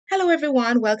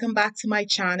everyone, welcome back to my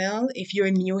channel. If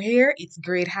you're new here, it's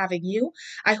great having you.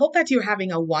 I hope that you're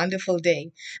having a wonderful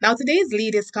day. Now, today's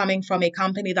lead is coming from a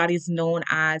company that is known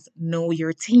as Know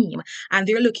Your Team, and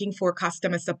they're looking for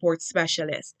customer support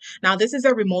specialists. Now, this is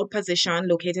a remote position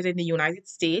located in the United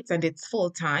States and it's full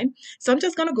time. So I'm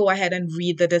just going to go ahead and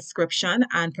read the description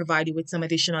and provide you with some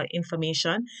additional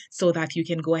information so that you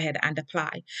can go ahead and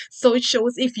apply. So it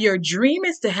shows if your dream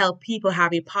is to help people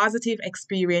have a positive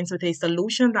experience with a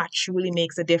solution that truly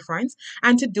makes a difference,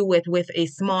 and to do it with a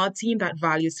small team that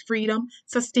values freedom,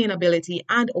 sustainability,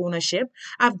 and ownership,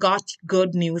 I've got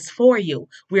good news for you.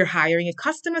 We're hiring a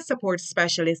customer support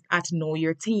specialist at Know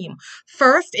Your Team.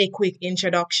 First, a quick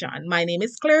introduction. My name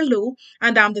is Claire Lou,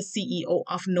 and I'm the CEO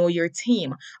of Know Your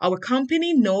Team. Our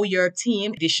company, Know Your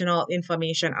Team, additional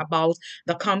information about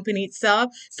the company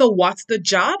itself. So, what's the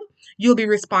job? You'll be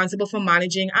responsible for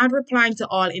managing and replying to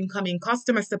all incoming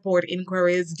customer support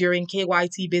inquiries during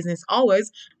KYT business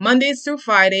hours, Mondays through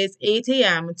Fridays, 8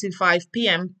 a.m. to 5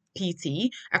 p.m.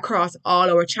 PT across all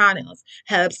our channels.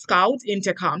 Help scout,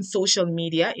 intercom, social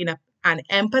media in an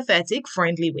empathetic,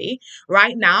 friendly way.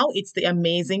 Right now, it's the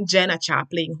amazing Jenna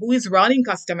Chaplin who is running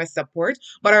customer support,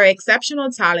 but her exceptional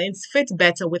talents fit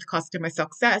better with customer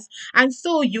success. And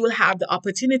so you'll have the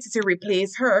opportunity to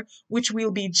replace her, which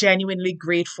we'll be genuinely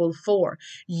grateful for.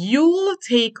 You'll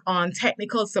take on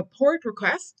technical support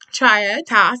requests, triad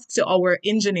tasks to our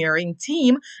engineering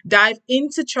team, dive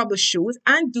into troubleshoot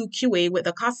and do QA with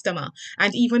the customer,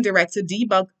 and even direct to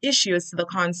debug issues to the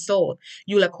console.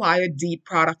 You'll acquire deep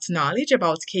product knowledge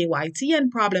about KYT and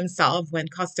problem solve when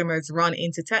customers run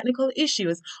into technical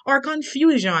issues or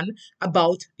confusion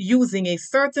about using a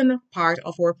certain part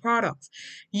of our products.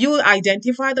 You'll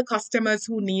identify the customers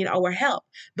who need our help,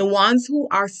 the ones who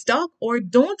are stuck or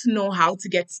don't know how to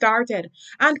get started,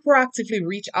 and proactively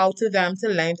reach out to them to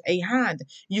lend a hand.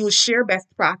 You'll share best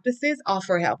practices,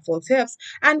 offer helpful tips,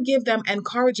 and give them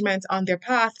encouragement on their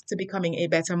path to becoming a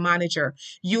better manager.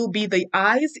 You'll be the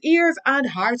eyes, ears, and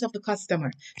heart of the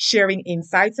customer, sharing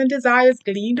insights and desires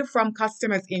gleaned from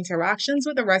customers' interactions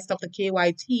with the rest of the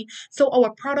KYT so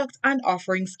our products and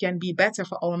offerings can be better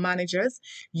for our managers.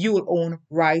 You'll own,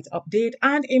 write, update,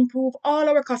 and improve all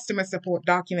our customer support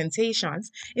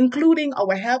documentations, including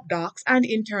our help docs and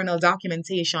internal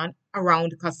documentation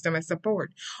around customer support.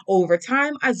 Over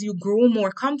time, as you grow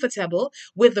more comfortable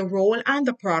with the role and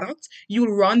the product,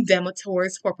 you'll run demo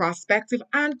tours for prospective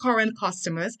and current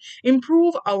customers,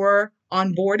 improve our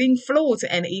onboarding flow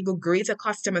to enable greater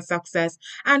customer success,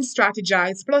 and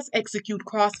strategize plus execute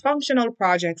cross-functional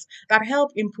projects that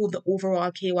help improve the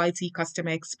overall KYT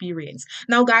customer experience.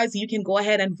 Now, guys, you can go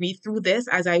ahead and read through this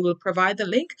as I will provide the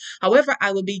link. However,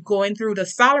 I will be going through the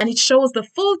salary, and it shows the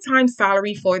full-time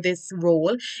salary for this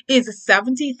role is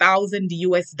 70,000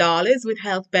 US dollars with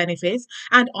health benefits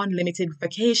and unlimited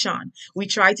vacation. We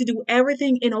try to do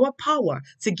everything in our power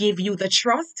to give you the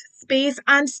trust, space,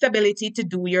 and stability to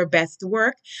do your best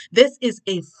work. This is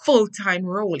a full-time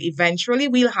role. Eventually,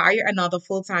 we'll hire another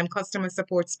full-time customer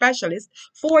support specialist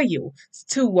for you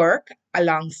to work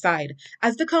alongside.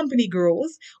 As the company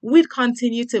grows, we'd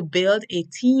continue to build a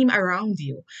team around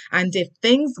you. And if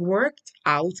things worked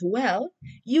out well,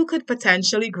 you could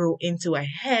potentially grow into a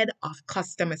head of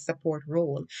customer support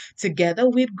role. Together,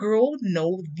 we'd grow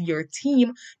Know Your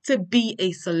Team to be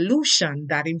a solution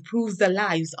that improves the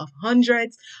lives of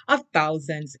hundreds of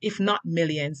thousands, if not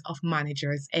millions, of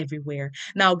managers everywhere.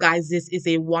 Now, guys, this is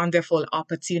a wonderful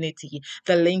opportunity.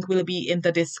 The link will be in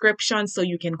the description so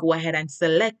you can go ahead and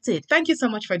select it. Thank you so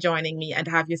much for joining me and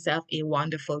have yourself a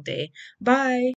wonderful day. Bye.